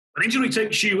When injury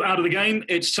takes you out of the game,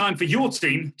 it's time for your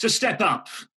team to step up.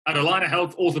 At Alina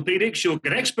Health Orthopedics, you'll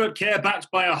get expert care backed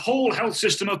by a whole health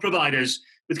system of providers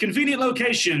with convenient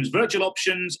locations, virtual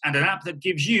options, and an app that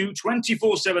gives you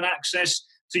 24/7 access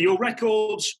to your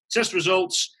records, test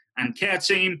results, and care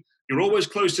team. You're always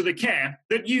close to the care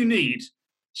that you need.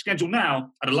 Schedule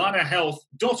now at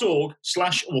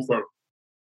alinahealth.org/ortho.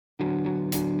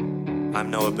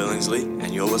 I'm Noah Billingsley,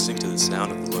 and you're listening to The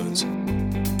Sound of the Loons.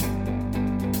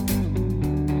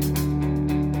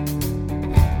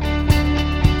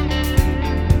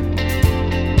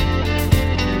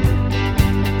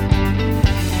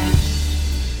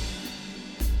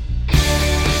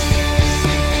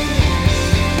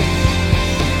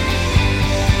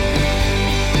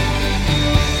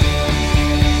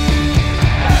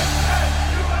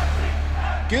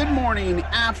 Good morning,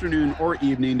 afternoon, or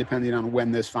evening, depending on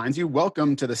when this finds you.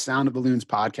 Welcome to the Sound of the Loons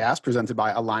podcast, presented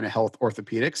by Alina Health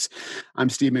Orthopedics. I'm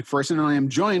Steve McPherson, and I am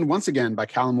joined once again by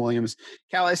Callum Williams.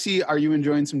 Cal, I see, are you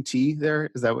enjoying some tea there?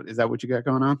 Is that what you got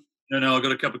going on? No, I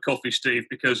got a cup of coffee, Steve,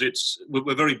 because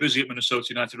we're very busy at Minnesota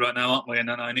United right now, aren't we?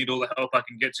 And I need all the help I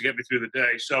can get to get me through the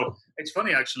day. So it's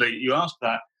funny, actually, you asked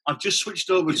that. I've just switched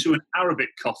over to an Arabic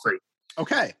coffee.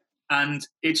 Okay. And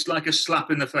it's like a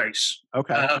slap in the face.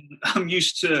 Okay. I'm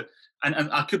used to,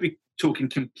 and I could be talking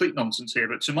complete nonsense here,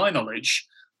 but to my knowledge,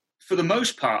 for the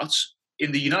most part,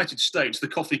 in the United States, the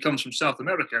coffee comes from South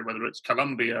America, whether it's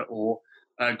Colombia or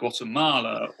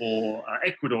Guatemala or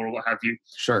Ecuador or what have you.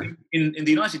 Sure. In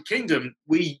the United Kingdom,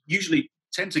 we usually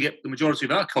tend to get the majority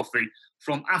of our coffee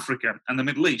from Africa and the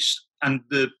Middle East. And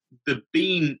the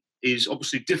bean is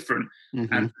obviously different, and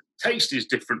the taste is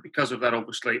different because of that,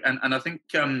 obviously. And I think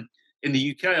in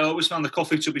the UK, I always found the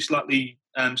coffee to be slightly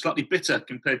bitter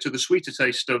compared to the sweeter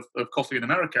taste of coffee in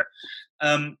America.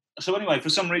 So anyway, for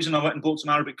some reason, I went and bought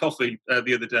some Arabic coffee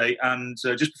the other day, and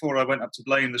just before I went up to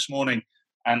Blaine this morning,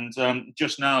 and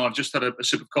just now I've just had a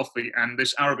sip of coffee, and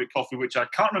this Arabic coffee, which I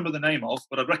can't remember the name of,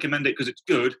 but I'd recommend it because it's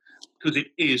good, because it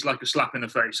is like a slap in the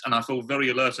face, and I feel very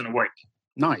alert and awake.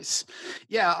 Nice.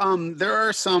 Yeah, there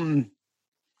are some...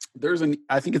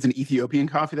 I think it's an Ethiopian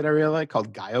coffee that I really like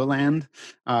called Gioland,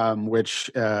 which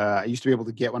I used to be able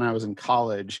to get when I was in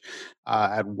college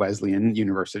at Wesleyan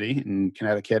University in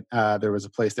Connecticut. There was a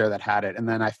place there that had it. And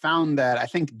then I found that I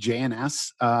think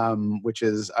J&S, which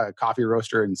is a coffee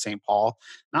roaster in St. Paul,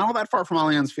 not all that far from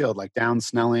Allianz Field, like down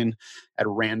Snelling at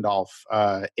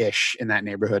Randolph-ish in that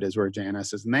neighborhood is where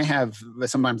J&S is. And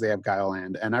sometimes they have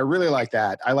Gioland. And I really like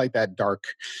that. I like that dark,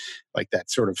 like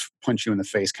that sort of punch you in the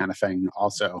face kind of thing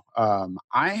also. I'm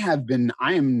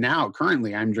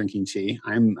drinking tea.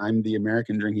 I'm the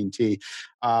American drinking tea.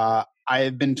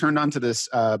 I've been turned on to this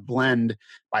blend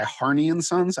by Harney &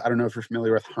 Sons. I don't know if you're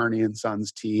familiar with Harney &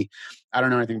 Sons tea. I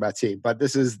don't know anything about tea, but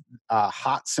this is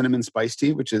hot cinnamon spice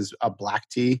tea, which is a black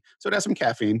tea. So it has some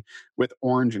caffeine with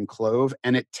orange and clove,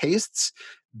 and it tastes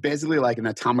basically like an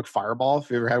atomic fireball.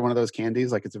 If you ever had one of those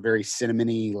candies, like it's a very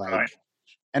cinnamony, like, right.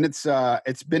 And it's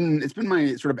been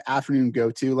my sort of afternoon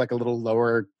go-to, like a little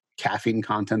lower caffeine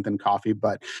content than coffee,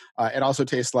 but it also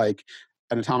tastes like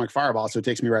an atomic fireball, so it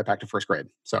takes me right back to first grade.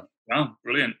 So, wow,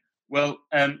 brilliant. Well,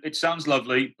 it sounds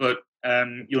lovely, but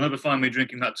you'll never find me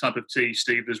drinking that type of tea,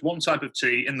 Steve. There's one type of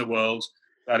tea in the world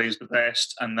that is the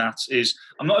best, and that is,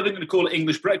 I'm not even going to call it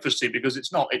English breakfast tea because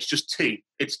it's not. It's just tea.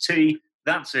 It's tea.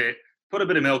 That's it. Put a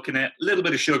bit of milk in it, a little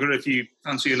bit of sugar if you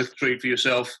fancy a little treat for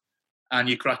yourself, and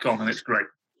you crack on, and it's great.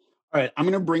 All right, I'm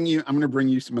going to bring you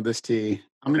some of this tea.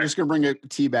 I'm just going to bring a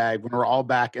tea bag when we're all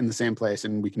back in the same place,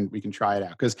 and we can try it out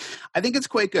because I think it's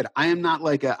quite good. I'm not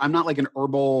like an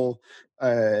herbal,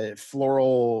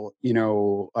 floral.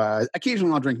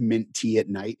 Occasionally I'll drink mint tea at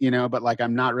night. But like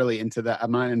I'm not really into that.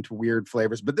 I'm not into weird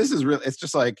flavors. But this is really. It's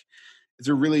just like it's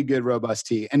a really good robust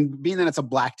tea, and being that it's a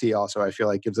black tea, also I feel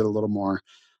like gives it a little more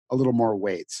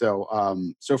weight. So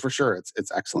for sure,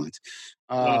 it's excellent.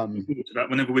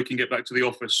 Whenever we can get back to the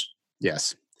office.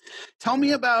 Yes. Tell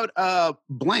me about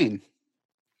Blaine.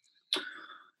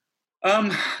 So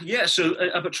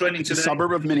about training today. It's a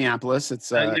suburb of Minneapolis.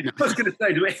 It's. I was going to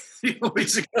say, do you want me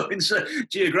to go into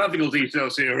geographical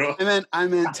details here? Or? I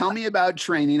mean, tell me about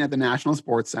training at the National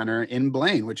Sports Center in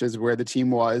Blaine, which is where the team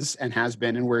was and has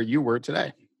been, and where you were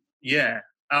today. Yeah,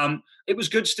 it was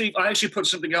good, Steve. I actually put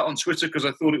something out on Twitter because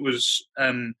I thought it was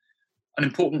an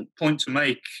important point to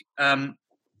make.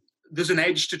 There's an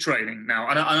edge to training now.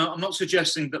 And I'm not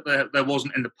suggesting that there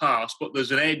wasn't in the past, but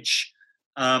there's an edge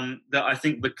that I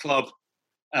think the club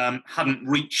hadn't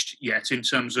reached yet in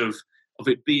terms of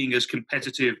it being as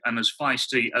competitive and as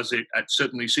feisty as it had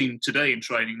certainly seen today in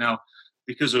training. Now,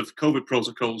 because of COVID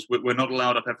protocols, we're not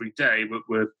allowed up every day.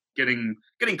 We're getting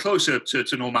closer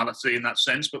to normality in that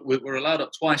sense. But we're allowed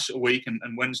up twice a week, and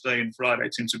Wednesday and Friday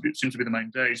seem to be the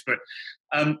main days. But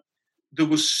there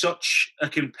was such a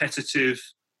competitive,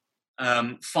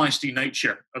 feisty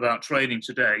nature about training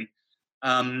today.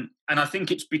 And I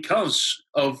think it's because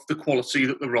of the quality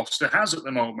that the roster has at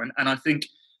the moment. And I think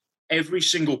every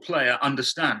single player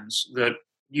understands that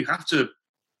you have to,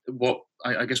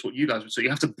 I guess what you guys would say, you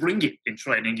have to bring it in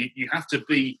training. You have to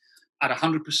be at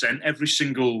 100% every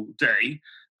single day,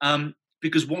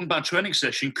 because one bad training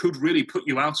session could really put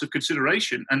you out of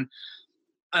consideration.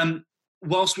 And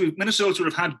whilst Minnesota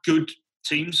have had good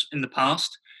teams in the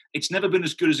past, it's never been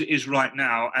as good as it is right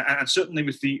now. And certainly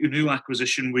with the UNU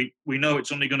acquisition, we know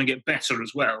it's only going to get better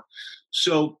as well.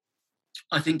 So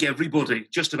I think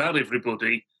just about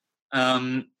everybody,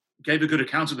 gave a good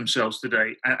account of themselves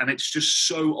today. And it's just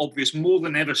so obvious, more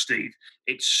than ever, Steve,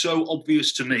 it's so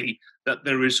obvious to me that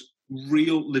there is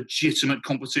real legitimate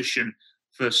competition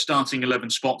for starting 11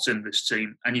 spots in this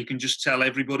team. And you can just tell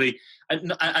everybody.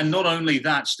 And not only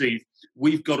that, Steve,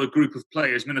 we've got a group of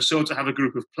players, Minnesota have a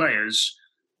group of players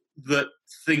that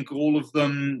think all of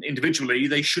them individually,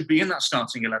 they should be in that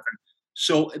starting 11.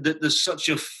 So there's such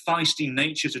a feisty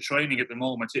nature to training at the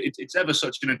moment. It's ever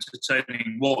such an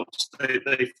entertaining watch.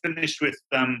 They finished with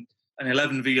an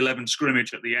 11v11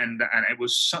 scrimmage at the end, and it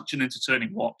was such an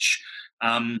entertaining watch.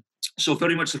 So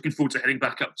very much looking forward to heading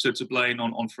back up to Blaine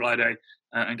on Friday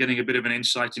and getting a bit of an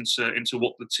insight into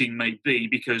what the team may be,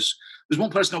 because there's one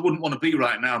person I wouldn't want to be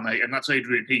right now, mate, and that's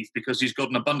Adrian Heath, because he's got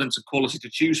an abundance of quality to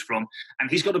choose from,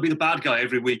 and he's got to be the bad guy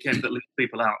every weekend that leaves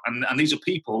people out. And these are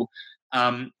people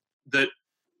that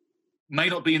may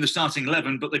not be in the starting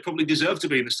 11, but they probably deserve to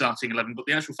be in the starting 11. But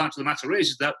the actual fact of the matter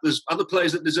is that there's other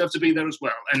players that deserve to be there as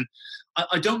well. And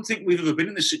I don't think we've ever been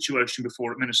in this situation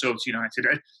before at Minnesota United.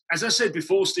 As I said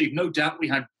before, Steve, no doubt we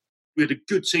had a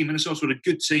good team. Minnesota had a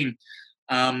good team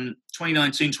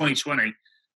 2019, 2020.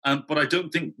 But I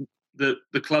don't think that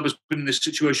the club has been in this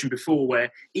situation before,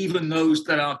 where even those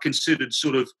that are considered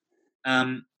sort of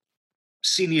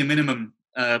senior minimum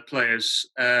players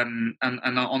and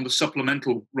are on the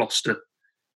supplemental roster,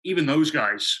 even those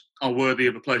guys are worthy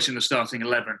of a place in the starting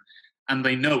 11, and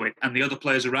they know it, and the other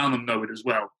players around them know it as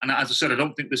well. And as I said, I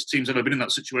don't think this team's ever been in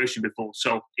that situation before.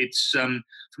 So it's from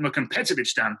a competitive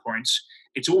standpoint,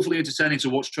 it's awfully entertaining to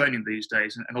watch training these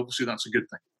days, and obviously that's a good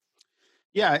thing.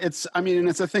 Yeah, it's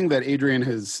a thing that Adrian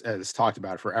has talked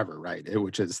about forever, right?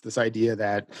 Which is this idea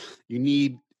that you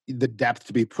need the depth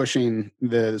to be pushing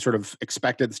the sort of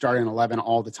expected starting 11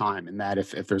 all the time, and that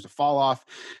if there's a fall off,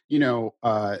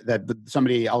 that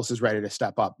somebody else is ready to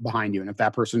step up behind you, and if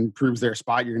that person proves their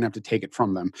spot, you're gonna have to take it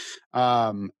from them.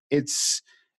 I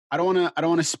don't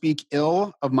want to speak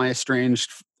ill of my estranged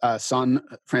son,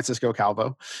 Francisco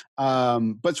Calvo,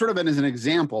 but sort of as an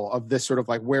example of this sort of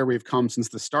like where we've come since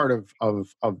the start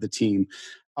of the team.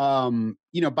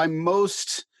 By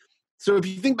most, so if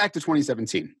you think back to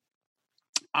 2017.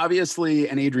 Obviously,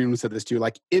 and Adrian said this too,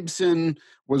 like Ibsen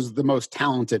was the most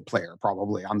talented player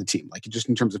probably on the team, like just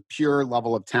in terms of pure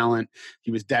level of talent.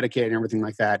 He was dedicated and everything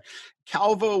like that.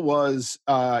 Calvo was,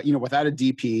 without a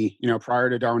DP, prior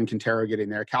to Darwin Quintero getting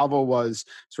there, Calvo was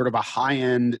sort of a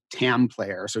high-end TAM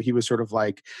player. So he was sort of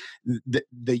like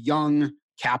the young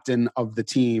captain of the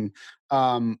team.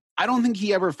 I don't think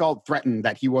he ever felt threatened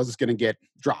that he was going to get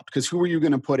dropped, because who were you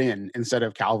going to put in instead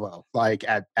of Calvo, like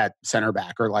at center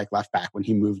back or like left back when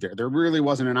he moved there? There really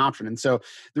wasn't an option. And so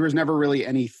there was never really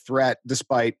any threat,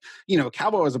 despite,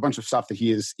 Calvo has a bunch of stuff that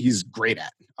he's great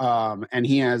at. And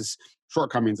he has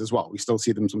shortcomings as well. We still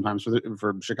see them sometimes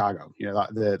for Chicago.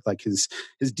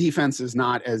 His defense is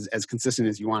not as consistent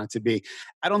as you want it to be.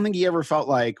 I don't think he ever felt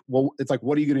like, well, it's like,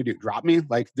 what are you going to do? Drop me?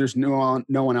 Like, there's no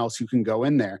one else who can go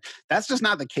in there. That's just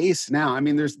not the case now. I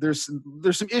mean, there's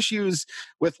some issues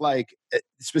with like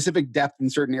specific depth in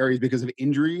certain areas because of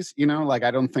injuries. Like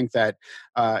I don't think that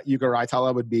Yuka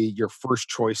Raitala would be your first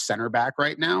choice center back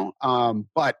right now.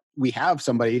 But we have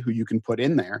somebody who you can put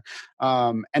in there.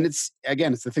 And it's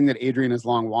the thing that Adrian has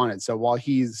long wanted. So while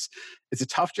it's a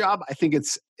tough job, I think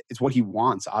it's what he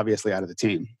wants, obviously, out of the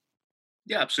team.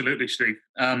 Yeah, absolutely, Steve.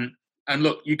 And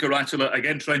look, Yuka Raitala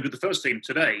again trained with the first team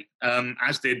today,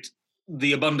 as did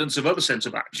the abundance of other centre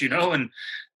backs, and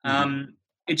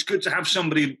it's good to have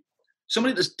somebody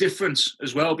that's different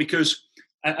as well, because,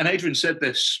 and Adrian said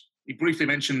this, he briefly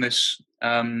mentioned this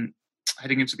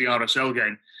heading into the RSL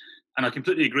game, and I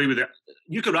completely agree with it.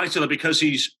 Yuka Raitala, because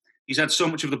he's had so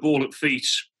much of the ball at feet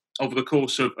over the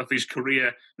course of his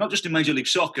career, not just in Major League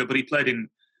Soccer, but he played in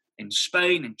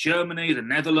Spain, in Germany, the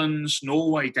Netherlands,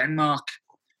 Norway, Denmark.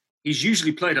 He's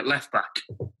usually played at left back.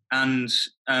 And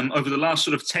over the last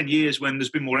sort of 10 years, when there's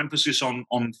been more emphasis on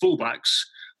fullbacks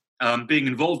being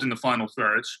involved in the final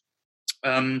third,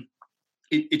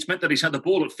 it's meant that he's had the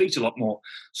ball at feet a lot more.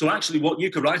 So actually what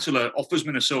Jukka Raitola offers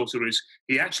Minnesota is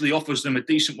he actually offers them a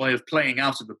decent way of playing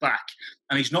out of the back.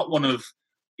 And he's not one of,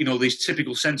 these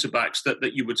typical centre-backs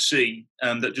that you would see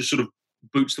that just sort of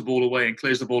boots the ball away and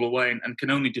clears the ball away and can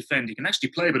only defend. He can actually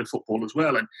play a bit of football as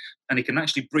well, and he can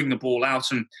actually bring the ball out.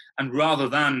 And rather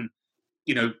than,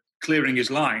 clearing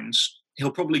his lines,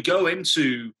 he'll probably go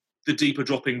into the deeper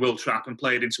dropping Will Trapp and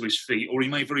play it into his feet, or he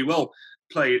may very well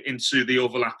play it into the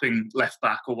overlapping left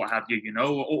back or what have you,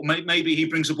 or maybe he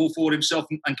brings the ball forward himself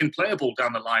and can play a ball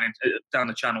down the line, down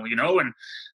the channel,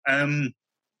 and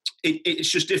it's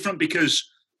just different because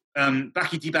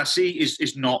Baki Dibasi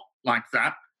is not like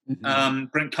that. Mm-hmm.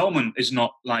 Brent Coleman is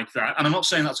not like that, and I'm not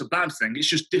saying that's a bad thing. It's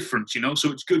just different,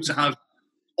 so it's good to have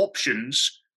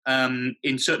options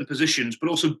in certain positions, but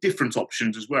also different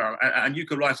options as well. And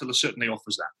Jukka Raitola certainly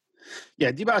offers that.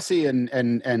 Yeah, Dibasi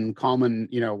and Coleman,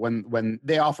 when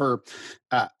they offer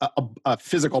a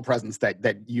physical presence that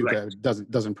Jukka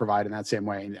doesn't provide in that same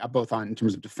way, both in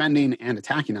terms of defending and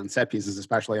attacking on set pieces,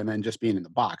 especially, and then just being in the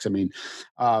box. I mean,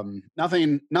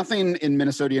 nothing in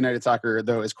Minnesota United soccer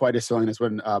though is quite as thrilling as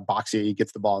when Boxy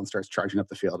gets the ball and starts charging up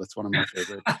the field. It's one of my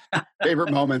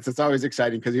favorite moments. It's always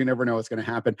exciting because you never know what's going to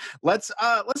happen. Let's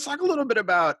talk a little bit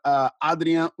about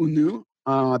Adrien Hunou.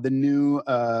 The new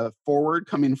forward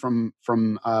coming from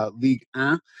Ligue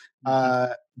 1.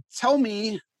 Tell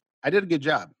me, I did a good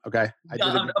job. Okay,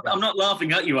 I'm not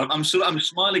laughing at you. I'm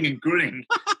smiling and grinning.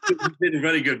 You did a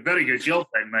very good job,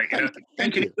 then, mate. Can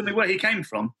you tell me where he came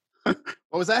from? What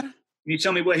was that? Can you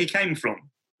tell me where he came from?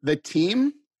 The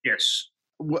team? Yes.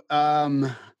 Was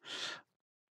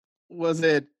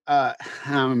it?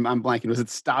 I'm blanking. Was it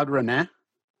Stade Rennais?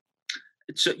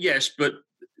 It's yes, but.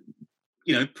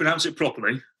 Pronounce it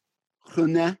properly.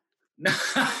 Rennais.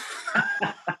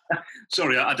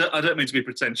 Sorry, I don't mean to be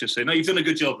pretentious here. No, you've done a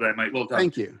good job there, mate. Well done.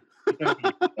 Thank you.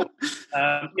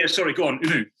 Sorry, go on.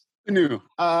 Hunou.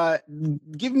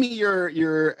 Give me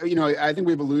your. I think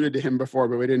we've alluded to him before,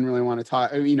 but we didn't really want to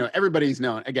talk. Everybody's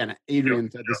known. Again, Adrian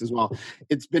said this as well.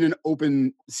 It's been an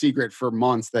open secret for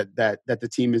months that the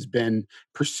team has been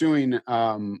pursuing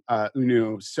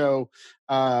Hunou. So,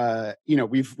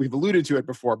 we've alluded to it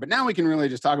before, but now we can really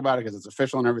just talk about it because it's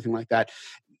official and everything like that.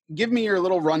 Give me your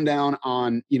little rundown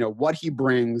on what he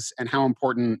brings and how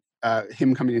important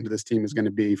him coming into this team is going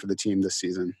to be for the team this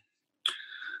season.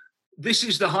 This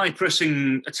is the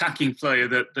high-pressing attacking player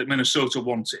that Minnesota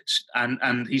wanted,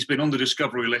 and he's been on the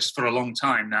discovery list for a long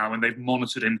time now, and they've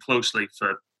monitored him closely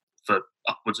for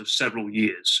upwards of several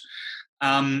years.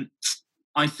 I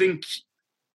think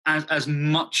as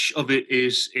much of it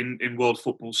is in world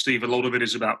football, Steve, a lot of it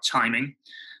is about timing.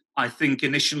 I think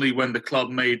initially when the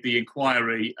club made the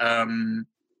inquiry,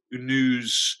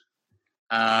 Hunou's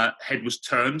head was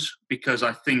turned because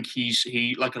I think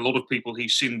he like a lot of people,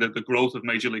 he's seen the growth of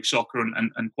Major League Soccer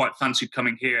and quite fancied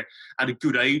coming here at a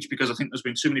good age, because I think there's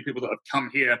been too many people that have come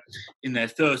here in their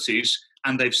 30s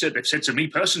and they've said to me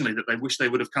personally that they wish they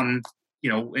would have come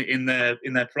in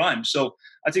their prime. So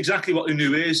that's exactly what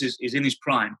Hunou is in his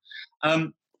prime.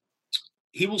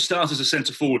 He will start as a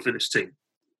centre forward for this team,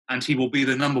 and he will be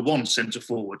the number one centre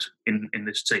forward in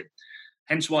this team.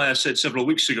 Hence why I said several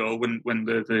weeks ago when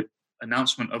the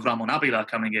announcement of Ramon Abila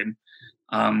coming in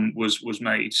was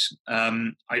made,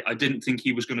 I didn't think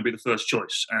he was going to be the first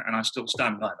choice, and I still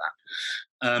stand by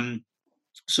that.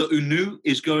 So Hunou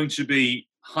is going to be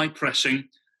high pressing.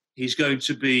 He's going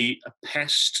to be a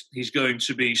pest. He's going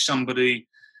to be somebody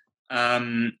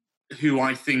who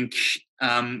I think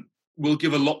will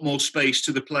give a lot more space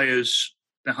to the players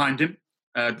behind him.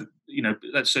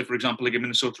 Let's say, for example, again,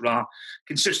 Minnesota are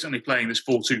consistently playing this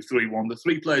 4-2-3-1. The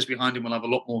three players behind him will have a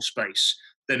lot more space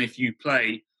than if you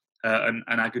play an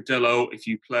Agudelo, if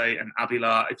you play an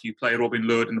Abila, if you play Robin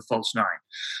Lod in the false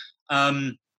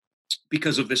nine,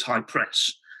 because of this high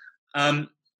press.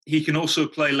 He can also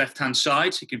play left-hand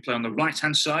side. He can play on the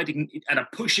right-hand side. At a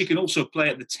push, he can also play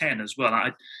at the 10 as well.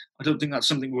 I don't think that's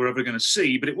something we're ever going to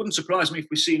see, but it wouldn't surprise me if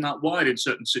we see him out wide in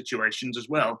certain situations as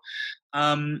well.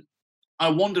 I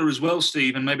wonder as well,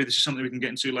 Steve, and maybe this is something we can get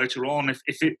into later on, if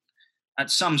it, at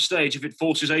some stage, if it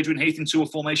forces Adrian Heath into a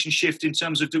formation shift in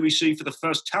terms of, do we see for the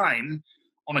first time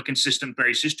on a consistent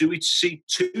basis, do we see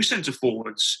two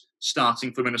centre-forwards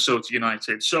starting for Minnesota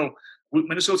United? So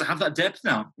Minnesota have that depth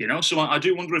now, so I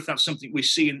do wonder if that's something we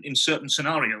see in certain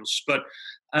scenarios. But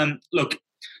look,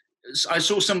 I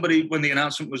saw somebody, when the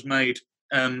announcement was made,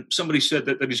 somebody said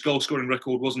that his goal-scoring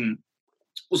record wasn't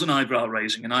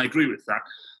eyebrow-raising, and I agree with that.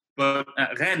 But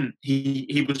at Rennes,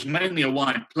 he was mainly a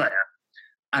wide player.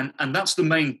 And that's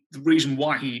the reason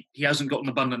why he hasn't got an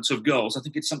abundance of goals. I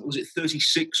think it's something, was it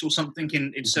 36 or something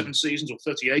in 7 seasons, or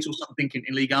 38 or something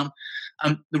in Ligue 1?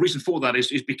 And the reason for that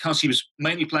is because he was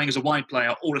mainly playing as a wide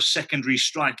player or a secondary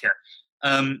striker,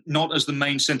 not as the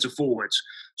main centre forward.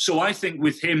 So I think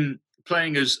with him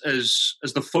playing as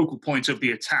the focal point of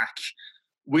the attack,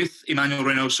 with Emmanuel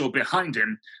Reynoso behind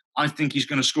him, I think he's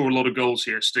going to score a lot of goals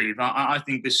here, Steve. I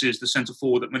think this is the centre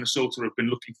forward that Minnesota have been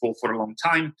looking for a long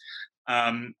time.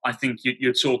 I think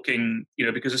you're talking,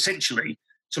 because essentially,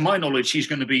 to my knowledge, he's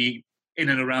going to be in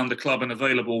and around the club and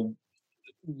available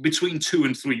between 2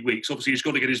 and 3 weeks. Obviously, he's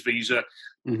got to get his visa.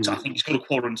 Mm-hmm. So I think he's got to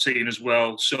quarantine as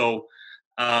well. So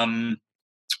I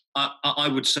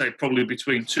would say probably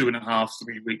between 2.5,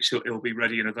 3 weeks, he'll be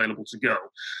ready and available to go.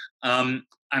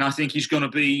 And I think he's going to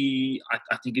be.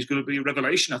 I think he's going to be a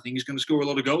revelation. I think he's going to score a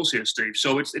lot of goals here, Steve.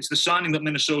 So it's the signing that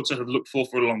Minnesota have looked for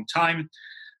a long time.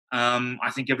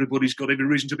 I think everybody's got every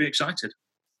reason to be excited.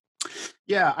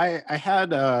 Yeah, I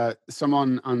had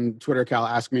someone on Twitter, Cal,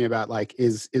 ask me about, like,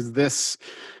 is this,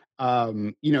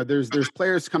 there's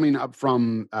players coming up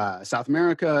from South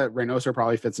America. Reynoso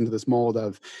probably fits into this mold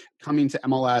of coming to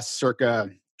MLS circa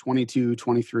 22,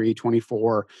 23,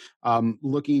 24,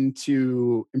 looking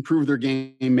to improve their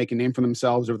game, make a name for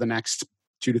themselves over the next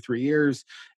 2 to 3 years,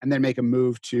 and then make a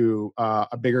move to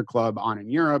a bigger club on in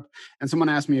Europe. And someone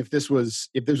asked me if this was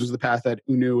the path that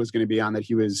Unu was going to be on, that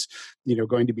he was,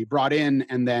 going to be brought in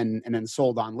and then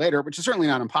sold on later, which is certainly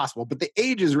not impossible. But the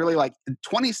age is really, like,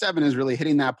 27 is really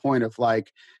hitting that point of,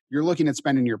 like, you're looking at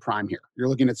spending your prime here. You're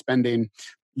looking at spending,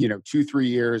 2-3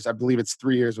 years. I believe it's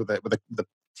 3 years with the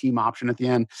team option at the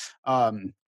end.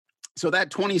 So that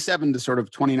 27 to sort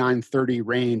of 29, 30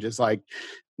 range is like,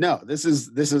 no, this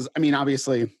is, I mean,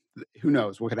 obviously, who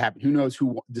knows what could happen? Who knows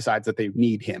who decides that they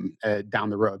need him down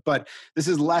the road? But this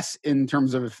is less like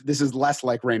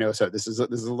Reynoso. This is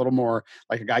a little more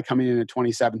like a guy coming in at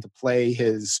 27 to play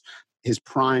his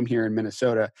prime here in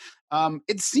Minnesota.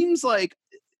 It seems like,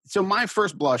 so my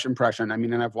first blush impression, I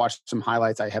mean, and I've watched some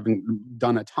highlights. I haven't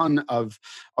done a ton of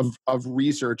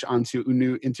research into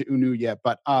Unu yet,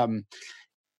 but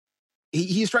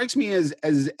he strikes me as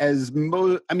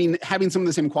having some of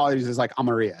the same qualities as, like,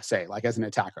 Amaria, say, like, as an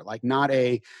attacker, like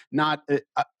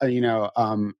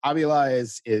Avila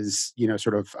is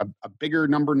sort of a bigger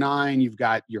number 9. You've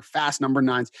got your fast number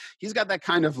 9s. He's got that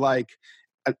kind of, like,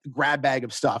 a grab bag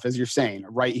of stuff, as you're saying,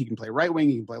 right? He can play right wing,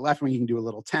 he can play left wing, he can do a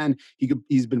little 10.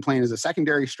 He's been playing as a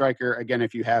secondary striker. Again,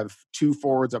 if you have 2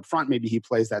 forwards up front, maybe he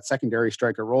plays that secondary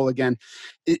striker role again.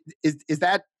 Is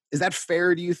that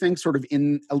fair, do you think, sort of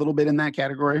in a little bit in that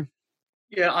category?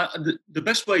 Yeah, the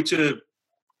best way to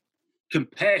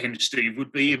compare him, Steve,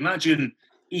 would be, imagine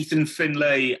Ethan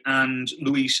Finlay and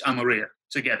Luis Amaria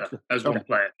together as one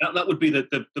player. That would be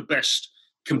the best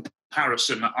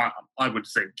comparison, I would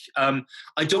think.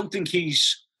 I don't think he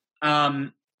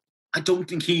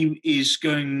is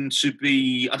going to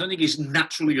be. I don't think he's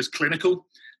naturally as clinical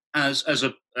as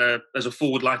a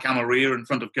forward like Amaria in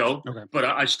front of goal. Okay. But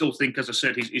I still think, as I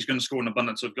said, he's going to score an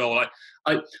abundance of goal.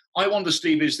 I wonder,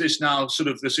 Steve, is this now sort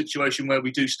of the situation where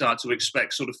we do start to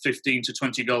expect sort of 15 to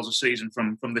 20 goals a season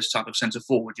from this type of centre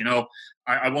forward?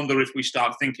 I wonder if we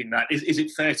start thinking that. Is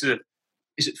it fair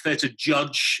to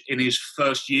judge in his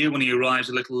first year when he arrives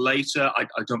a little later? I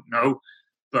don't know,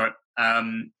 but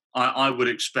I would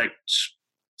expect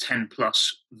 10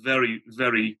 plus very,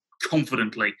 very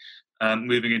confidently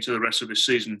moving into the rest of this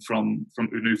season from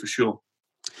Unu for sure.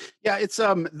 Yeah, it's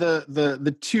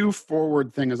the 2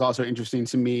 forward thing is also interesting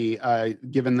to me,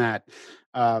 given that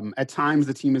at times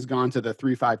the team has gone to the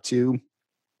 3-5-2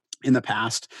 in the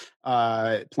past,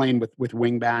 playing with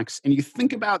wing backs, and you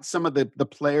think about some of the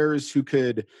players who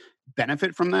could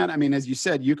benefit from that. I mean, as you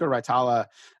said, Yuka Raitala,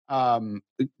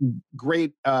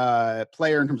 great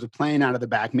player in terms of playing out of the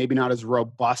back, maybe not as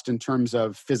robust in terms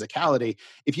of physicality.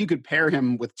 If you could pair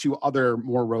him with 2 other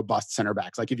more robust center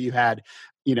backs, like if you had,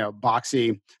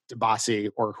 Boxy,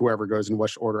 Dabasi, or whoever goes in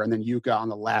which order, and then Yuka on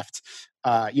the left,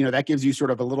 that gives you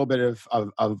sort of a little bit of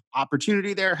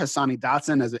opportunity there. Hassani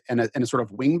Dotson in a sort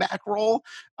of wingback role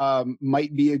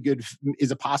might be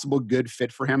a possible good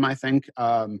fit for him, I think,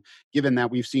 given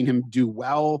that we've seen him do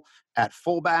well at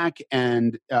fullback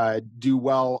and do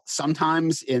well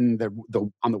sometimes in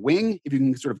on the wing, if you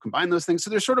can sort of combine those things.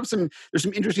 So there's some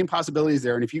interesting possibilities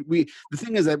there. And the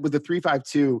thing is that with the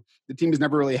 3-5-2, the team has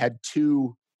never really had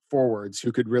 2 forwards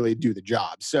who could really do the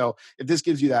job. So if this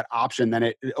gives you that option, then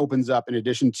it opens up, in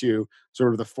addition to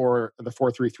sort of the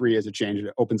 4-3-3 as a change,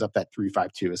 it opens up that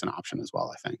 3-5-2 as an option as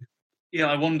well, I think. Yeah,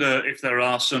 I wonder if there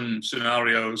are some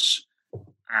scenarios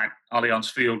at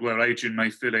Allianz Field, where Adrian may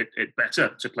feel it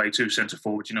better to play two centre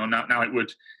forwards. Now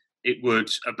it would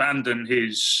abandon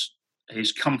his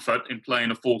comfort in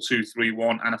playing a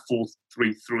 4-2-3-1 and a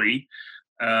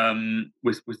 4-3-3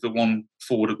 with the one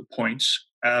forward at the points.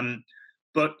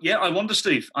 But yeah, I wonder,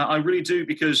 Steve. I really do,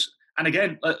 because, and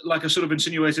again, like I sort of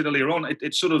insinuated earlier on,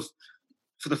 it's sort of,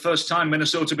 for the first time,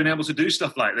 Minnesota have been able to do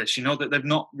stuff like this. That they've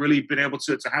not really been able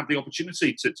to have the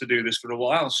opportunity to do this for a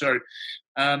while. So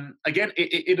again,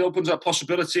 it opens up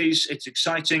possibilities. It's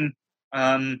exciting.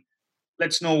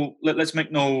 Let's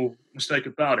make no mistake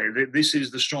about it. This is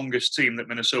the strongest team that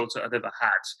Minnesota have ever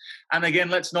had. And again,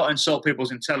 let's not insult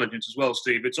people's intelligence as well,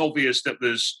 Steve. It's obvious that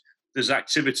there's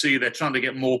activity. They're trying to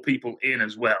get more people in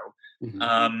as well.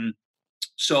 Mm-hmm.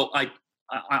 So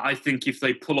I think if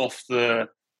they pull off the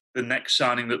next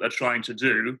signing that they're trying to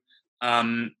do,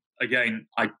 again,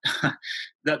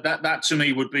 that to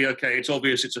me would be okay. It's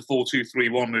obvious it's a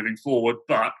 4-2-3-1 moving forward,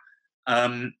 but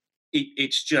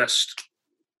it's just,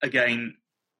 again,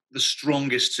 the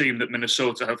strongest team that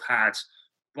Minnesota have had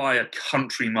by a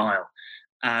country mile.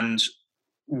 And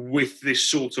with this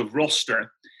sort of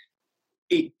roster,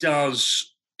 it does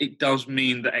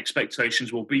mean that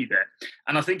expectations will be there.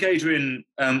 And I think Adrian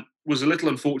was a little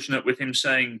unfortunate with him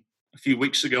saying a few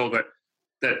weeks ago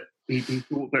that he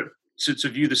thought that to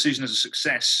view the season as a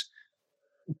success,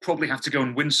 probably have to go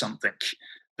and win something.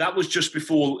 That was just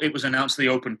before it was announced the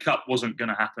Open Cup wasn't going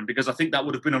to happen, because I think that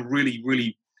would have been a really,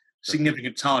 really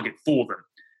significant target for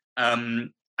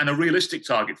them, and a realistic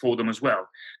target for them as well.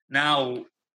 Now,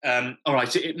 all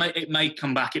right, it may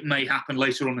come back, it may happen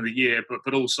later on in the year,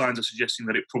 but all signs are suggesting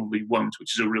that it probably won't,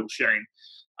 which is a real shame.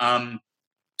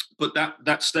 But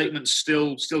that statement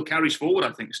still carries forward,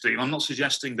 I think, Steve. I'm not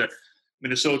suggesting that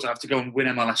Minnesota have to go and win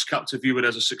MLS Cup to view it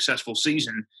as a successful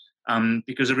season,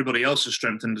 because everybody else has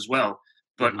strengthened as well.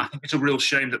 But I think it's a real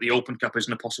shame that the Open Cup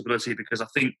isn't a possibility, because I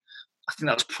think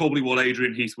that's probably what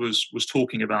Adrian Heath was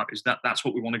talking about, is that's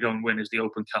what we want to go and win, is the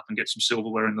Open Cup and get some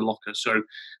silverware in the locker. So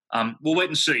we'll wait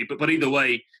and see. But either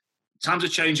way, times are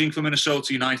changing for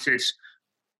Minnesota United.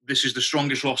 This is the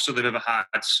strongest roster they've ever had.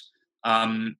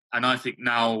 And I think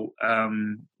now,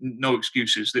 no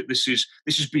excuses. This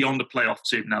is beyond a playoff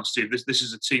team now, Steve. This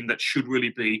is a team that should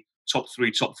really be top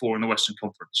 3, top 4 in the Western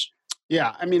Conference.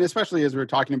 Yeah, I mean, especially as we're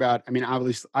talking about, I mean,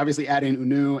 obviously adding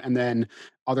UNU and then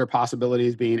other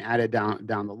possibilities being added down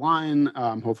the line,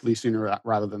 hopefully sooner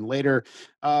rather than later.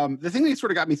 The thing that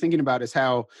sort of got me thinking about is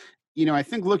how, I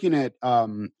think looking at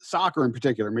soccer in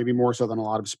particular, maybe more so than a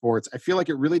lot of sports, I feel like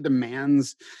it really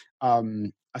demands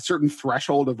a certain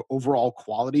threshold of overall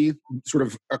quality sort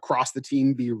of across the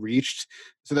team be reached,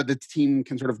 so that the team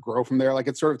can sort of grow from there. Like,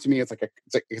 it's sort of, to me, it's like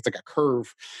a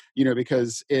curve,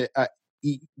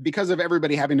 because of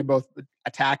everybody having to both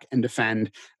attack and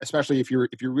defend, especially if you're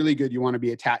really good, you want to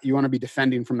be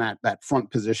defending from that front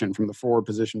position, from the forward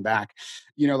position back.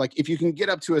 Like, if you can get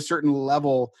up to a certain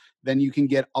level, then you can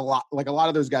get a lot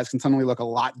of those guys can suddenly look a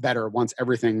lot better once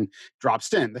everything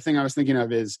drops in. The thing I was thinking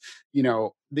of is,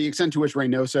 the extent to which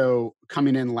Reynoso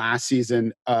coming in last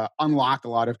season unlocked a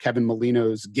lot of Kevin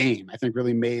Molino's game. I think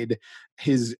really made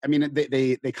his, I mean,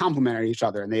 they complemented each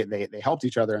other and they helped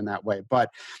each other in that way.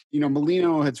 But,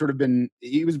 Molino had sort of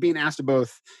he was being asked to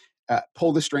both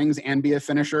pull the strings and be a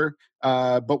finisher.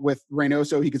 But with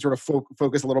Reynoso, he could sort of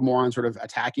focus a little more on sort of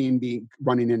attacking,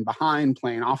 running in behind,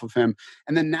 playing off of him.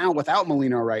 And then now, without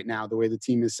Molino right now, the way the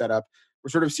team is set up, we're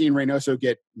sort of seeing Reynoso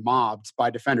get mobbed by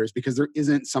defenders because there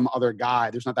isn't some other guy.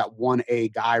 There's not that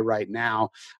 1A guy right now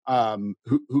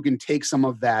who can take some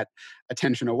of that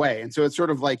attention away. And so it's sort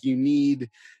of like you need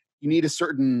a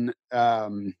certain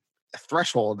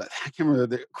threshold. I can't remember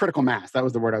the critical mass. That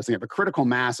was the word I was thinking of. A critical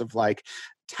mass of like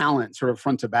talent, sort of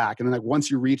front to back, and then like once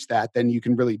you reach that, then you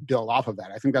can really build off of that.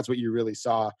 I think that's what you really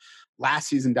saw last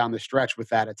season down the stretch with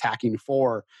that attacking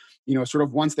four. Sort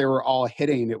of once they were all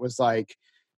hitting, it was like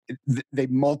they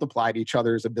multiplied each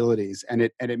other's abilities, and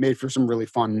it made for some really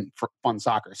fun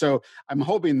soccer. So I'm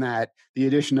hoping that the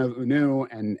addition of UNU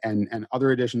and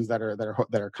other additions that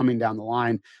are coming down the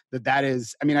line, that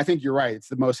is, I mean, I think you're right. It's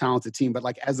the most talented team, but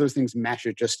like as those things mesh,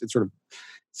 it sort of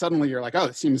suddenly you're like, oh,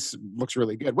 this team looks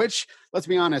really good. Which, let's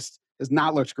be honest, has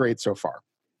not looked great so far.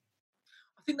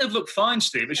 I think they've looked fine,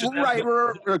 Steve. Right.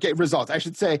 Okay. Results. I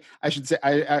should say.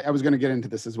 I was going to get into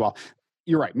this as well.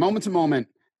 You're right. Moment to moment,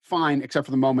 fine, except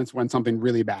for the moments when something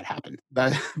really bad happened.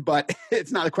 But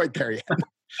it's not quite there yet.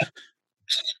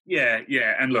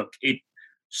 Yeah. And look,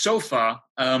 so far,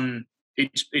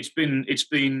 it's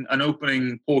been an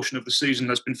opening portion of the season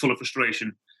that's been full of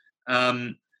frustration.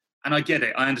 And I get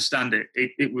it. I understand it.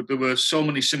 There were so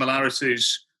many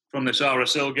similarities from this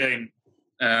RSL game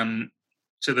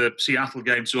to the Seattle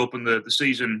game to open the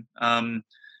season. And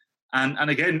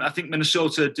again, I think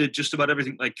Minnesota did just about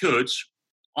everything they could.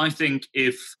 I think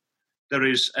if there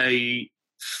is a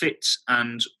fit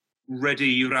and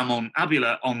ready Ramon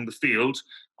Avila on the field,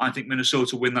 I think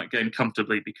Minnesota win that game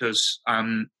comfortably because,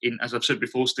 as I've said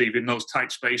before, Steve, in those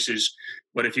tight spaces,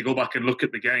 where if you go back and look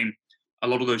at the game, a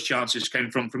lot of those chances came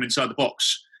from inside the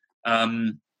box.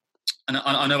 And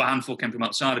I know a handful came from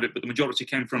outside of it, but the majority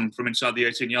came from inside the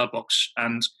 18-yard box,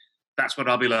 and that's where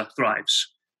Avila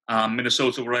thrives.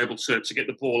 Minnesota were able to get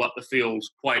the ball up the field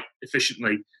quite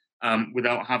efficiently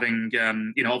without having,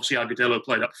 obviously Agudelo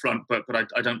played up front, but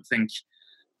I don't think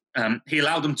he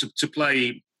allowed them to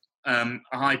play a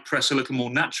high press a little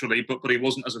more naturally, but he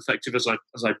wasn't as effective as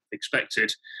I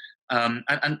expected.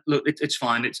 And look, it's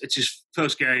fine. It's his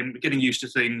first game, getting used to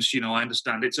things. I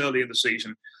understand it's early in the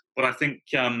season, but I think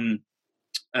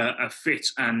a fit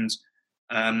and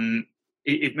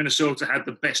if Minnesota had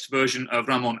the best version of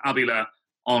Ramon Avila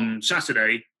on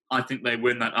Saturday, I think they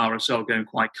win that RSL game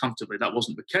quite comfortably. That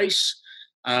wasn't the case,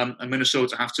 and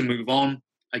Minnesota have to move on.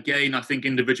 Again, I think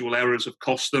individual errors have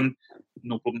cost them.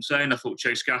 No problem saying. I thought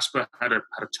Chase Gasper had a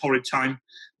torrid time.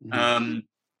 Mm-hmm.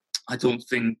 I don't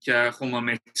think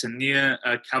Romain Métanire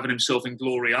covered himself in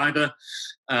glory either.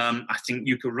 I think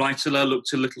Jukka Raitala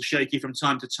looked a little shaky from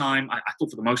time to time. I thought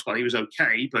for the most part he was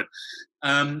okay, but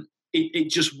it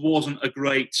just wasn't a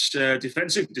great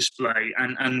defensive display.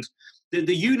 And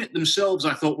the unit themselves,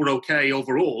 I thought, were okay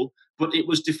overall, but it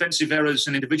was defensive errors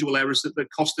and individual errors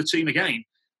that cost the team a game.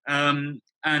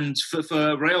 And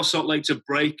for Real Salt Lake to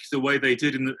break the way they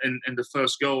did in the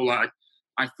first goal, I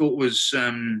thought was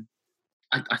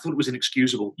I thought it was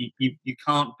inexcusable. You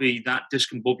can't be that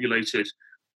discombobulated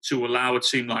to allow a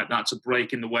team like that to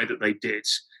break in the way that they did.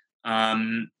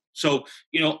 So,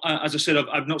 as I said,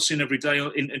 I've not seen every day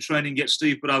in training yet,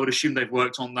 Steve, but I would assume they've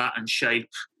worked on that and shape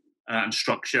and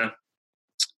structure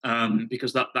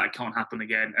because that can't happen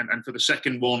again. And for the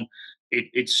second one,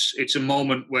 it's a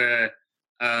moment where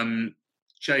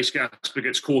Chase Gasper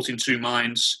gets caught in two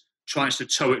minds, tries to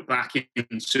tow it back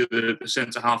into the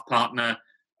centre-half partner.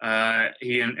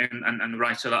 He and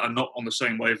Raitala are not on the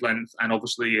same wavelength, and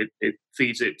obviously it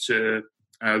feeds it to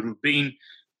Rubin,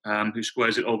 who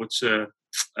squares it over to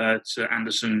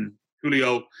Anderson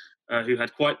Julio, who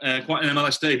had quite an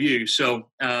MLS debut. So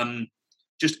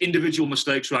just individual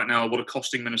mistakes right now are what are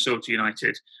costing Minnesota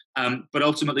United. But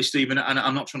ultimately, Stephen, and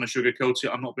I'm not trying to sugarcoat it.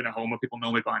 I've not been a homer. People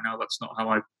know me by now. That's not how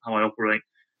I operate.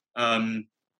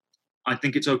 I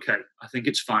think it's okay. I think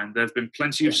it's fine. There have been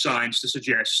plenty of signs to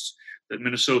suggest that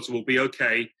Minnesota will be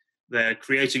okay. They're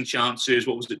creating chances.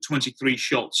 23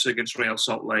 shots against Real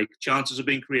Salt Lake. Chances are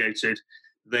being created.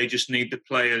 They just need the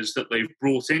players that they've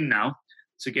brought in now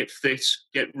to get fit,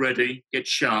 get ready, get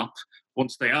sharp.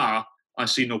 Once they are, I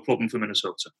see no problem for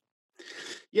Minnesota.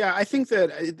 Yeah, I think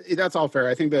that's all fair.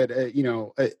 I think that,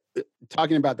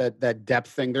 talking about that depth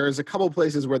thing, there's a couple of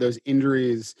places where those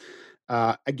injuries,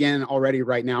 again, already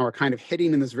right now are kind of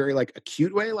hitting in this very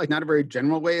acute way, not a very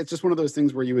general way. It's just one of those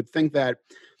things where you would think that,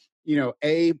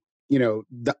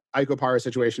 the Iko Parra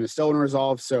situation is still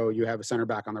unresolved. So you have a center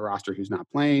back on the roster who's not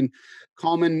playing.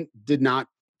 Coleman did not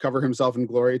cover himself in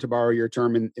glory, to borrow your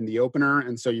term, in the opener.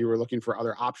 And so you were looking for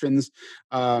other options.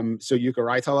 So Jukka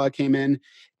Raitala came in.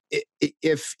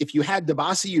 If you had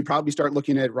Dabasi, you'd probably start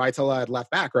looking at Raitala at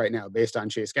left back right now, based on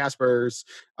Chase Gasper's,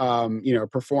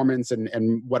 performance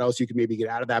and what else you could maybe get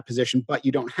out of that position. But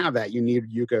you don't have that. You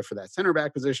need Jukka for that center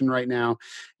back position right now.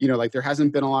 There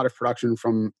hasn't been a lot of production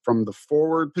from the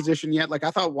forward position yet. I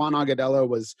thought Juan Agudelo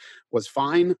was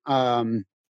fine.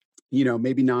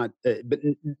 Maybe not, but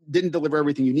didn't deliver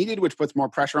everything you needed, which puts more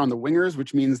pressure on the wingers,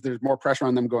 which means there's more pressure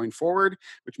on them going forward,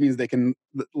 which means they can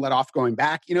let off going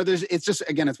back. It's just,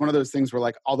 again, it's one of those things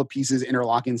where all the pieces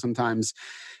interlocking sometimes.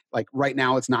 Right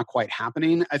now, it's not quite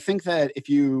happening. I think that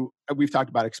we've talked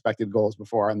about expected goals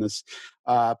before on this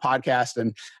podcast,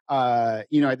 and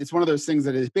it's one of those things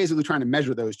that is basically trying to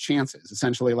measure those chances.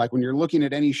 Essentially, when you're looking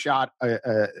at any shot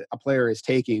a player is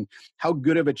taking, how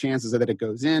good of a chance is it that it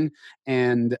goes in,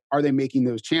 and are they making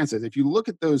those chances? If you look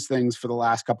at those things for the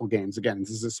last couple games, again,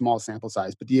 this is a small sample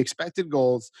size, but the expected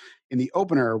goals in the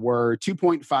opener were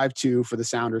 2.52 for the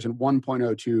Sounders and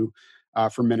 1.02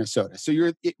 for Minnesota.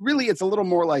 So it's a little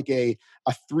more like a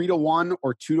 3-1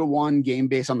 or 2-1 game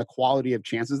based on the quality of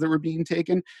chances that were being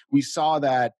taken. We saw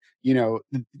that,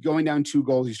 going down 2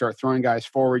 goals, you start throwing guys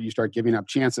forward, you start giving up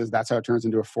chances. That's how it turns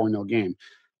into a 4-0 game.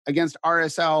 Against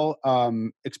RSL,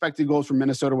 expected goals from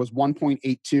Minnesota was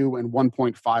 1.82 and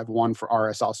 1.51 for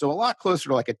RSL. So a lot closer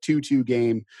to a 2-2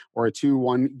 game or a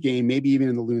 2-1 game, maybe even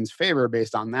in the Loons' favor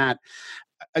based on that.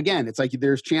 again, it's like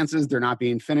there's chances they're not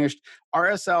being finished.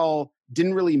 RSL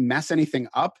didn't really mess anything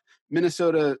up.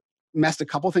 Minnesota messed a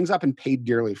couple things up and paid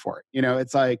dearly for it.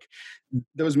 It's like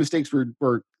those mistakes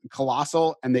were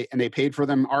colossal, and they paid for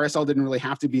them. RSL didn't really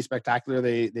have to be spectacular.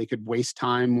 They could waste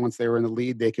time once they were in the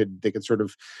lead. They could sort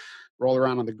of roll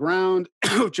around on the ground,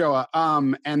 Joa.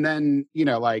 And then,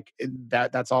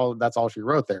 that's all she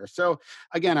wrote there. So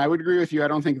again, I would agree with you. I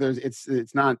don't think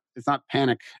it's not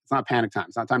panic. It's not panic time.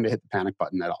 It's not time to hit the panic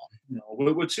button at all. No,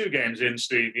 we're 2 games in,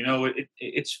 Steve.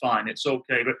 It's fine. It's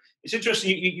okay. But it's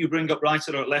interesting you bring up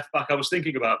Reiter at left back. I was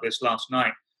thinking about this last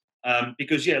night.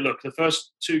 Because, look, the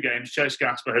first 2 games, Chase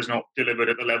Gasper has not delivered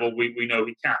at the level we know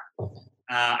he can.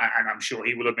 And I'm sure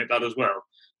he will admit that as well.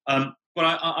 But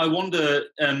I wonder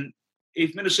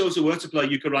if Minnesota were to play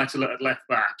Yuka Reiter at left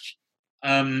back,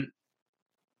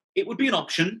 it would be an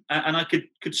option, and I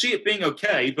could see it being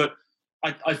okay. But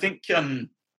I think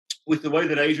with the way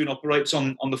that Adrian operates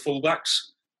on the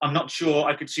fullbacks, I'm not sure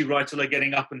I could see Reiter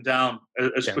getting up and down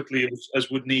as quickly as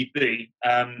would need be.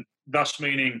 Thus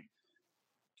meaning,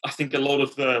 I think a lot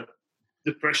of the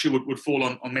pressure would fall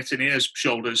on Metanier's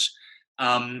shoulders.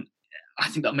 I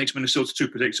think that makes Minnesota too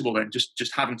predictable then,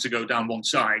 just having to go down one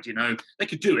side. They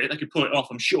could do it, they could pull it off,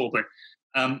 I'm sure, but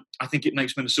I think it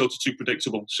makes Minnesota too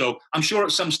predictable. So I'm sure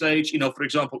at some stage, for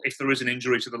example, if there is an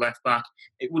injury to the left back,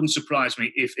 it wouldn't surprise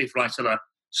me if Reiter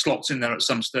slots in there at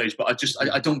some stage. But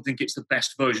I don't think it's the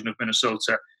best version of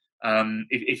Minnesota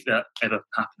if that ever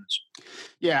happens.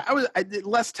 Yeah,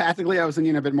 less tactically. I was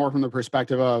thinking a bit more from the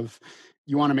perspective of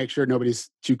you want to make sure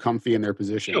nobody's too comfy in their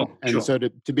position. Sure. So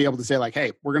to be able to say like,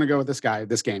 hey, we're going to go with this guy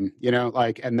this game,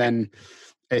 and then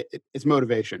it's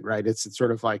motivation, right? It's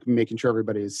sort of like making sure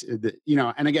everybody's,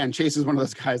 and again, Chase is one of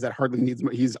those guys that hardly needs,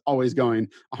 he's always going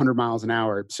 100 miles an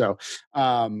hour. So,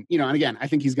 and again, I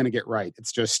think he's going to get right.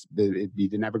 It's just, he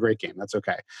didn't have a great game. That's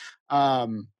okay.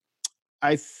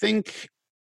 I think,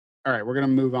 all right, we're going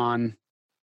to move on.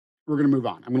 I'm going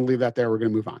to leave that there. We're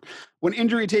going to move on. When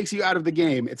injury takes you out of the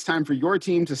game, it's time for your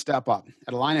team to step up.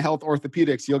 At Allina Health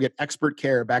Orthopedics, you'll get expert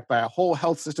care backed by a whole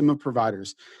health system of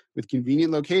providers with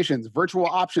convenient locations, virtual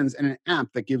options, and an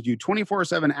app that gives you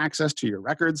 24/7 access to your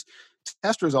records,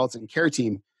 test results, and care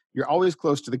team. You're always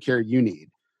close to the care you need.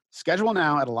 Schedule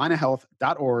now at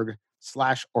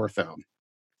allinahealth.org/ortho.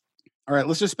 All right,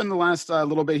 let's just spend the last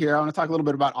little bit here. I want to talk a little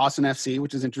bit about Austin FC,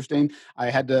 which is interesting.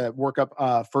 I had to work up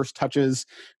First Touches,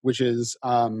 which is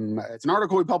it's an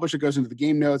article we publish that goes into the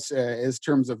game notes in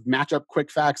terms of matchup quick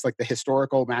facts, like the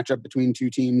historical matchup between 2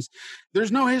 teams.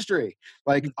 There's no history.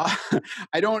 Like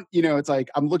I don't, it's like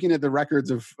I'm looking at the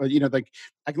records of, like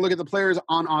I can look at the players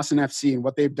on Austin FC and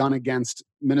what they've done against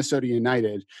Minnesota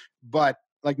United, but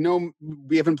like, no,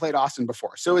 we haven't played Austin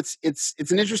before. So it's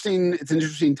an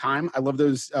interesting time. I love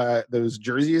those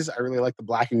jerseys. I really like the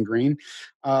black and green.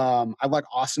 I like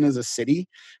Austin as a city.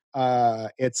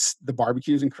 It's the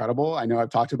barbecue is incredible. I know I've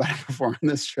talked about it before on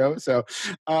this show. So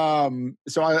I'm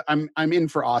in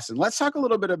for Austin. Let's talk a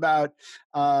little bit about,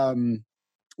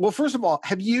 well, first of all,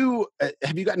 have you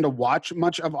gotten to watch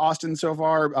much of Austin so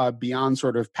far beyond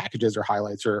sort of packages or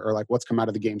highlights or like what's come out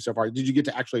of the game so far? Did you get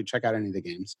to actually check out any of the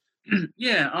games?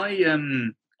 Yeah,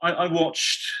 I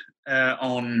watched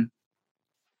on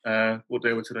what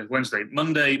day was today? Wednesday,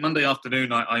 Monday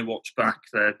afternoon. I watched back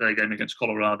their game against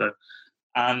Colorado,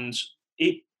 and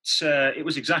it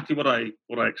was exactly what I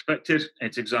expected.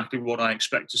 It's exactly what I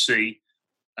expect to see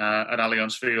at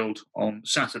Allianz Field on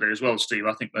Saturday as well, Steve.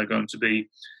 I think they're going to be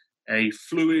a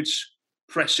fluid,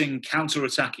 pressing,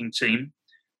 counter-attacking team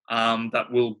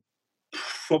that will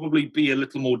probably be a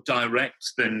little more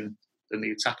direct than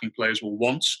the attacking players will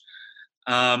want.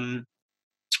 But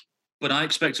I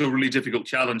expect a really difficult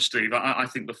challenge, Steve. I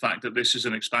think the fact that this is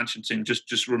an expansion team,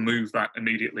 just remove that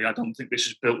immediately. I don't think this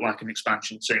is built like an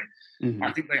expansion team. Mm-hmm.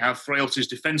 I think they have frailties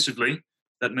defensively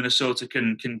that Minnesota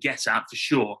can get at for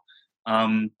sure.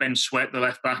 Ben Sweat, the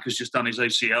left back, has just done his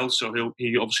ACL, so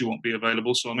he obviously won't be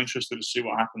available. So I'm interested to see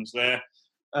what happens there.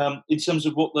 In terms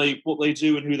of what they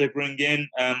do and who they bring in,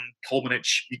 Kolmanic,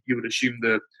 you would assume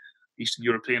the Eastern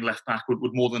European left back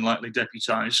would more than likely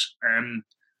deputise.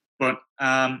 But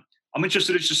I'm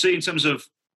interested to see in terms of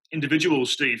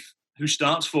individuals, Steve, who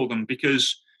starts for them,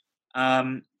 because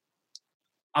I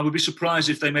would be surprised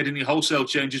if they made any wholesale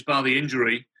changes bar the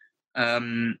injury.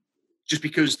 Just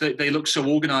because they look so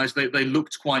organised, they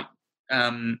looked quite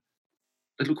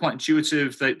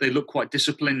intuitive. They look quite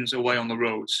disciplined away on the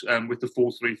roads with the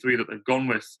 4-3-3 that they've gone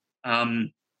with.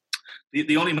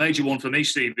 The only major one for me,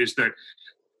 Steve, is that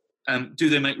do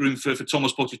they make room for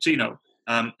Thomas Pochettino,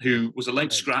 who was a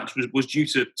late scratch, was due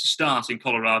to start in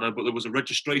Colorado, but there was a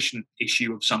registration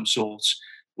issue of some sort.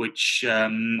 which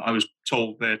I was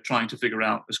told they're trying to figure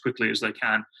out as quickly as they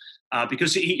can.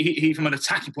 Because he, from an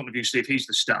attacking point of view, Steve, he's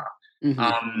the star.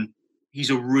 Mm-hmm. He's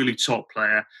a really top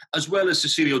player, as well as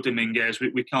Cecilio Dominguez.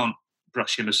 We can't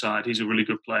brush him aside. He's a really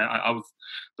good player. I've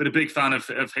been a big fan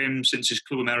of him since his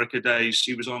Club America days.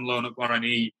 He was on loan at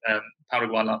Guarani,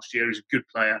 Paraguay last year. He's a good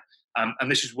player.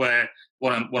 And this is where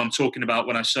what I'm talking about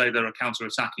when I say they're a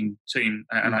counter-attacking team,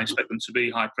 and I expect them to be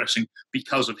high-pressing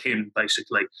because of him,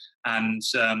 basically. And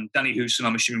Danny Houston,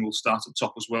 I'm assuming, will start at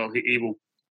top as well. He will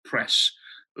press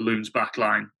the Loons back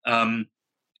line.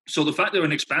 So the fact they're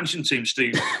an expansion team,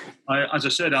 Steve, as I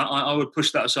said, I would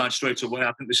push that aside straight away.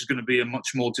 I think this is going to be a much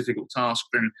more difficult task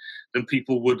than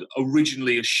people would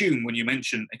originally assume when you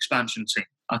mention expansion team.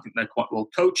 I think they're quite well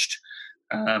coached.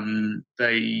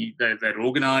 They're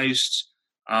organised.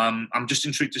 I'm just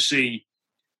intrigued to see,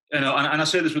 and I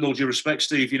say this with all due respect,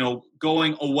 Steve,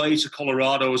 going away to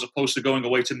Colorado as opposed to going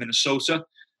away to Minnesota,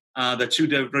 they're two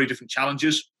very different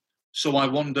challenges. So I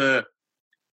wonder,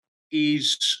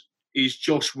 is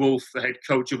Josh Wolf, the head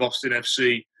coach of Austin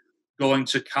FC, going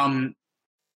to come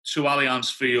to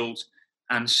Allianz Field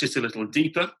and sit a little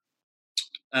deeper?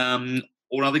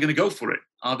 Or are they going to go for it?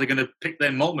 Are they going to pick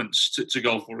their moments to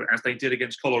go for it, as they did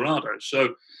against Colorado?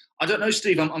 So I don't know,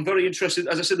 Steve. I'm very interested.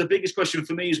 As I said, the biggest question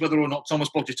for me is whether or not Thomas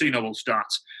Pochettino will start.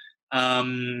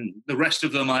 The rest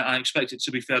of them, I expect it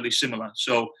to be fairly similar.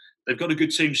 So they've got a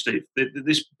good team, Steve.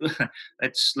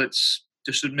 Let's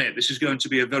just admit, this is going to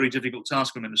be a very difficult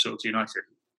task for Minnesota United.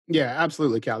 Yeah,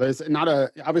 absolutely, Cal. There's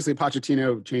obviously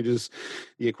Pochettino changes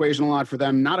the equation a lot for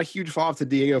them. Not a huge fall off to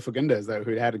Diego Fagundes, though,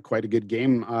 who had quite a good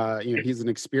game. He's an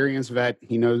experienced vet.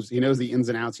 He knows the ins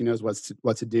and outs. He knows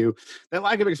what to do. That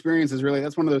lack of experience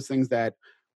that's one of those things that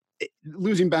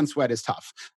losing Ben Sweat is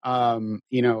tough.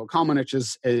 Kalmanich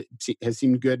has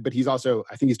seemed good, but he's also,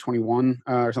 I think he's 21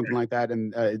 or something like that.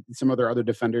 And some other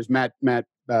defenders, Matt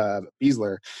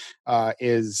Beasler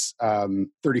is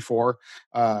 34.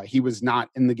 He was not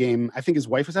in the game. I think his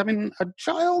wife was having a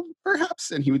child,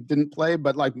 perhaps, and he didn't play.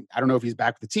 But I don't know if he's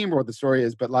back with the team or what the story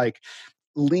is. But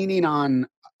leaning on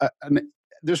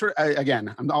there's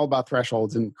again, I'm all about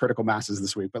thresholds and critical masses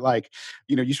this week, but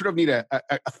you sort of need a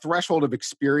threshold of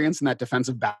experience in that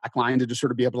defensive back line to just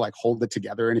sort of be able to hold it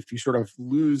together. And if you sort of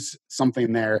lose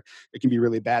something there, it can be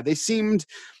really bad. They seemed,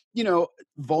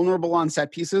 vulnerable on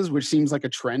set pieces, which seems like a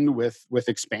trend with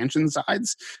expansion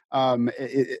sides.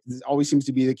 It always seems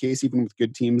to be the case, even with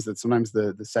good teams, that sometimes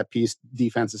the set piece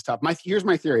defense is tough. Here's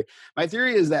my theory. My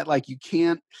theory is that you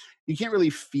can't really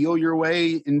feel your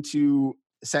way into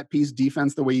set piece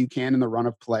defense the way you can in the run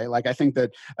of play. I think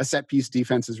that a set piece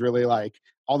defense is really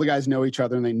all the guys know each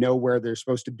other and they know where they're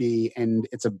supposed to be. And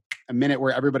it's a minute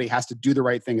where everybody has to do the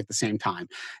right thing at the same time.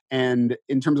 And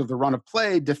in terms of the run of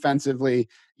play defensively,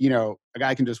 a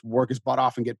guy can just work his butt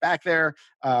off and get back there.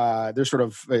 There's sort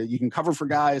of, you can cover for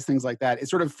guys, things like that. It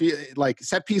sort of feel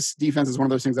set piece defense is one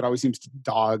of those things that always seems to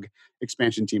dog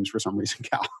expansion teams for some reason,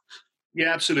 Cal.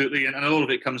 Yeah, absolutely. And a lot of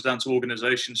it comes down to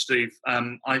organisation, Steve.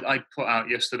 I put out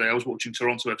yesterday, I was watching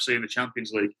Toronto FC in the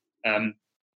Champions League.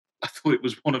 I thought it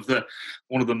was one of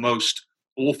the most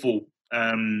awful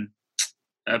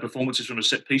performances from a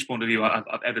set-piece point of view I've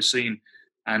ever seen.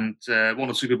 And one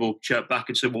or two people chirped back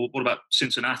and said, well, what about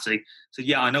Cincinnati? I said,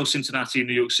 yeah, I know Cincinnati and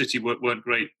New York City weren't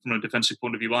great from a defensive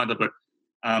point of view either, but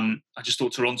I just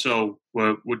thought Toronto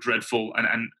were dreadful.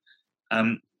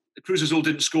 And Cruz Azul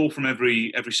didn't score from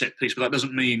every set piece, but that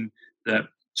doesn't mean that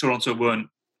Toronto weren't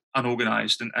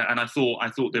unorganised. And I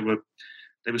thought they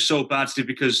were so bad, Steve,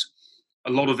 because a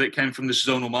lot of it came from this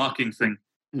zonal marking thing.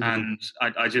 Mm-hmm. And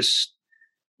I just,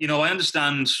 I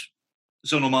understand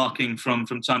zonal marking from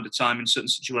time to time in certain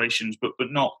situations, but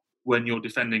not when you're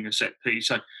defending a set piece.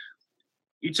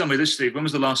 You tell me this, Steve. When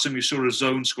was the last time you saw a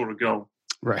zone score a goal?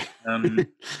 Right.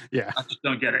 Yeah. I just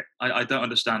don't get it. I don't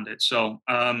understand it. So.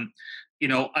 I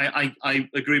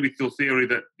agree with your theory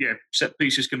that, set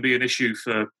pieces can be an issue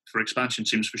for expansion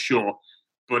teams for sure.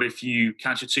 But if you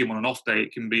catch a team on an off day,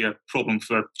 it can be a problem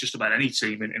for just about any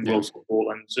team in world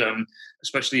football. And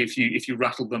especially if you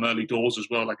rattled them early doors as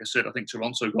well. Like I said, I think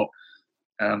Toronto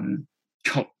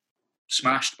got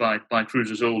smashed by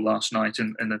Cruz Azul last night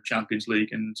in the Champions League.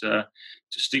 And it's a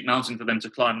steep mountain for them to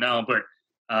climb now. But,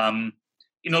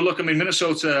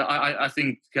 Minnesota, I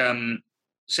think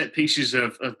set pieces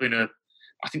have been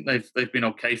I think they've been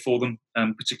okay for them,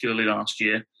 particularly last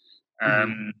year.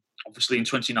 Obviously, in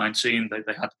 2019,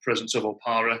 they had the presence of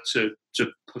Opara to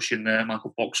push in there.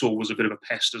 Michael Boxall was a bit of a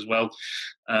pest as well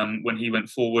when he went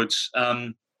forwards.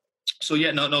 No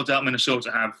doubt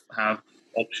Minnesota have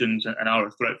options and are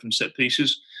a threat from set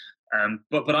pieces.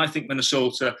 But I think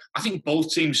Minnesota, I think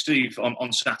both teams, Steve,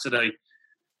 on Saturday,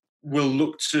 will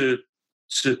look to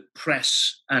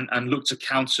press and look to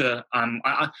counter.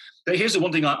 Here's the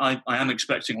one thing I am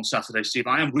expecting on Saturday, Steve.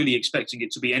 I am really expecting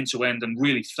it to be end-to-end and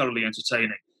really thoroughly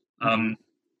entertaining.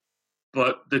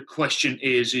 But the question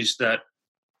is that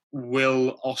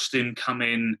will Austin come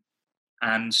in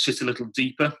and sit a little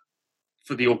deeper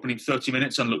for the opening 30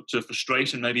 minutes and look to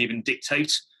frustrate and maybe even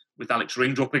dictate with Alex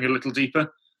Ring dropping a little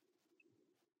deeper?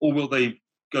 Or will they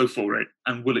go for it?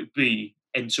 And will it be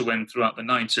end-to-end throughout the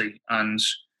 90? And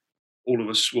all of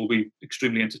us will be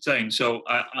extremely entertained. So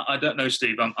I don't know,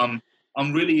 Steve.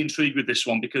 I'm really intrigued with this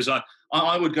one, because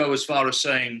I would go as far as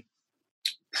saying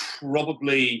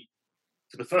probably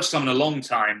for the first time in a long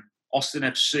time, Austin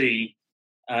FC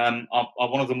are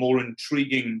one of the more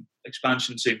intriguing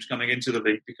expansion teams coming into the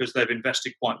league, because they've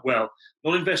invested quite well.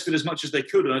 Not invested as much as they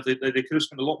could have. They could have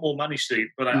spent a lot more money, Steve,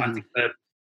 but I think they're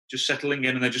just settling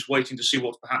in and they're just waiting to see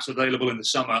what's perhaps available in the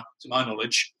summer, to my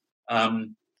knowledge.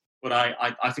 But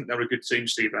I think they're a good team,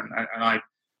 Steve, and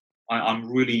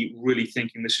I'm really, really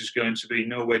thinking this is going to be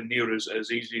nowhere near as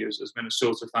easy as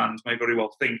Minnesota fans may very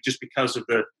well think, just because of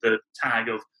the tag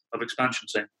of expansion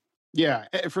team. Yeah,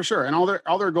 for sure. And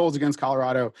all their goals against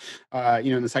Colorado,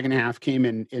 in the second half came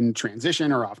in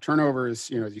transition or off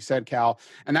turnovers, as you said, Cal.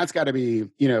 And that's got to be,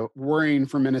 worrying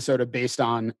for Minnesota based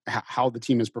on how the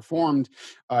team has performed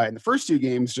in the first two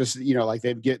games. Just,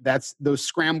 those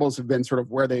scrambles have been sort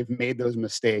of where they've made those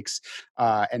mistakes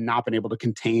and not been able to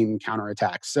contain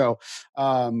counterattacks. So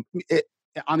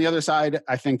on the other side,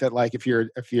 I think that if you're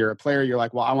a player, you're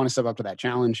like, well, I want to step up to that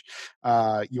challenge.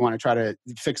 You want to try to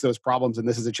fix those problems, and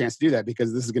this is a chance to do that,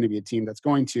 because this is going to be a team that's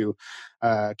going to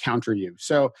counter you.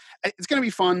 So it's going to be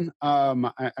fun.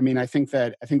 I think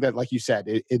that like you said,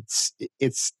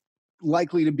 it's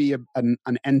likely to be an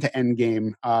end-to-end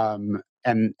game,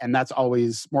 and that's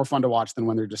always more fun to watch than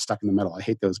when they're just stuck in the middle. I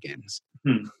hate those games.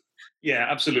 Yeah,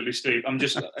 absolutely, Steve. I'm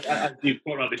just, as you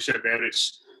quite rightly said there,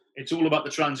 it's all about the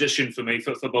transition for me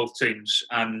for both teams.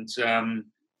 And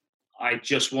I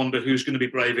just wonder who's going to be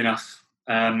brave enough.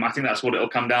 I think that's what it'll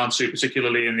come down to,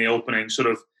 particularly in the opening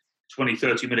sort of 20,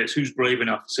 30 minutes. Who's brave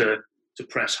enough to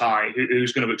press high?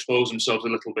 Who's going to expose themselves a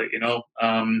little bit,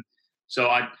 So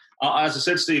I, as I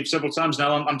said, Steve, several times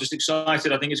now, I'm just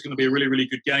excited. I think it's going to be a really, really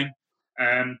good game.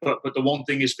 But the one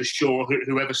thing is for sure,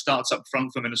 whoever starts up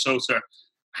front for Minnesota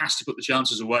has to put the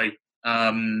chances away.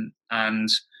 From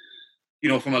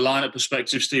a lineup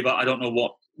perspective, Steve, I don't know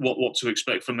what to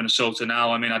expect from Minnesota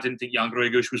now. I mean, I didn't think Jan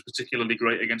Gregus was particularly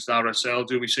great against RSL.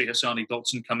 Do we see Hassani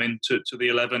Dotson come in to the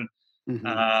 11?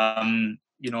 I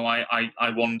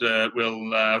wonder,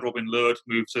 will Robin Lurd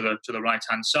move to the right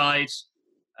hand side?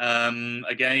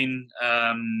 Again,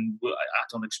 I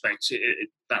don't expect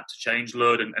that to change.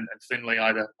 Lurd and Finlay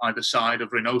either side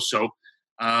of Reynoso.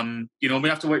 We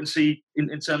have to wait and see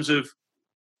in terms of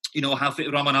how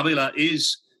fit Raman Avila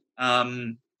is.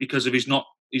 Because if he's not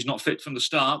fit from the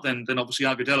start, then obviously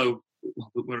Agudelo,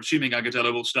 we're assuming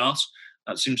Agudelo will start.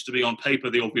 That seems to be on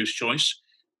paper the obvious choice.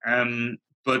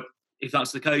 But if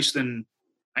that's the case, then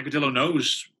Agudelo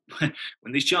knows when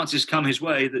these chances come his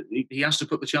way that he has to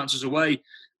put the chances away,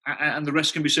 and the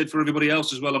rest can be said for everybody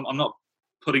else as well. I'm not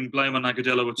putting blame on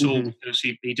Agudelo at all, because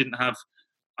he didn't have.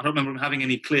 I don't remember him having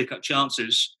any clear-cut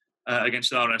chances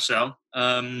against RSL,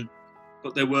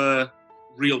 but there were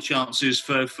real chances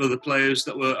for the players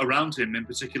that were around him, in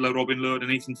particular Robin Lurd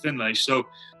and Ethan Finlay. So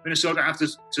Minnesota have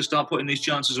to start putting these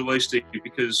chances away, Steve,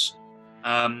 because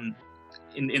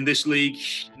in this league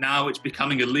now it's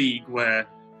becoming a league where,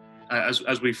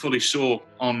 as we fully saw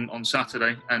on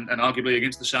Saturday and arguably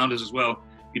against the Sounders as well,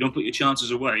 if you don't put your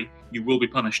chances away, you will be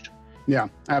punished. Yeah,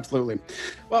 absolutely.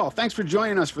 Well, thanks for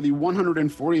joining us for the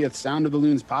 140th Sound of the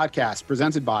Loons podcast,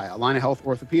 presented by Allina Health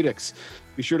Orthopedics.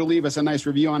 Be sure to leave us a nice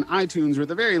review on iTunes, or at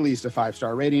the very least a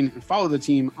 5-star rating, and follow the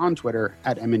team on Twitter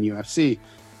at MNUFC. You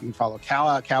can follow Cal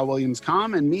at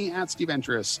CalWilliamsCom and me at Steve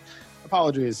Entris.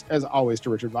 Apologies, as always,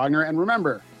 to Richard Wagner. And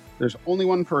remember, there's only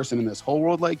one person in this whole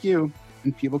world like you,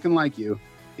 and people can like you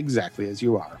exactly as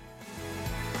you are.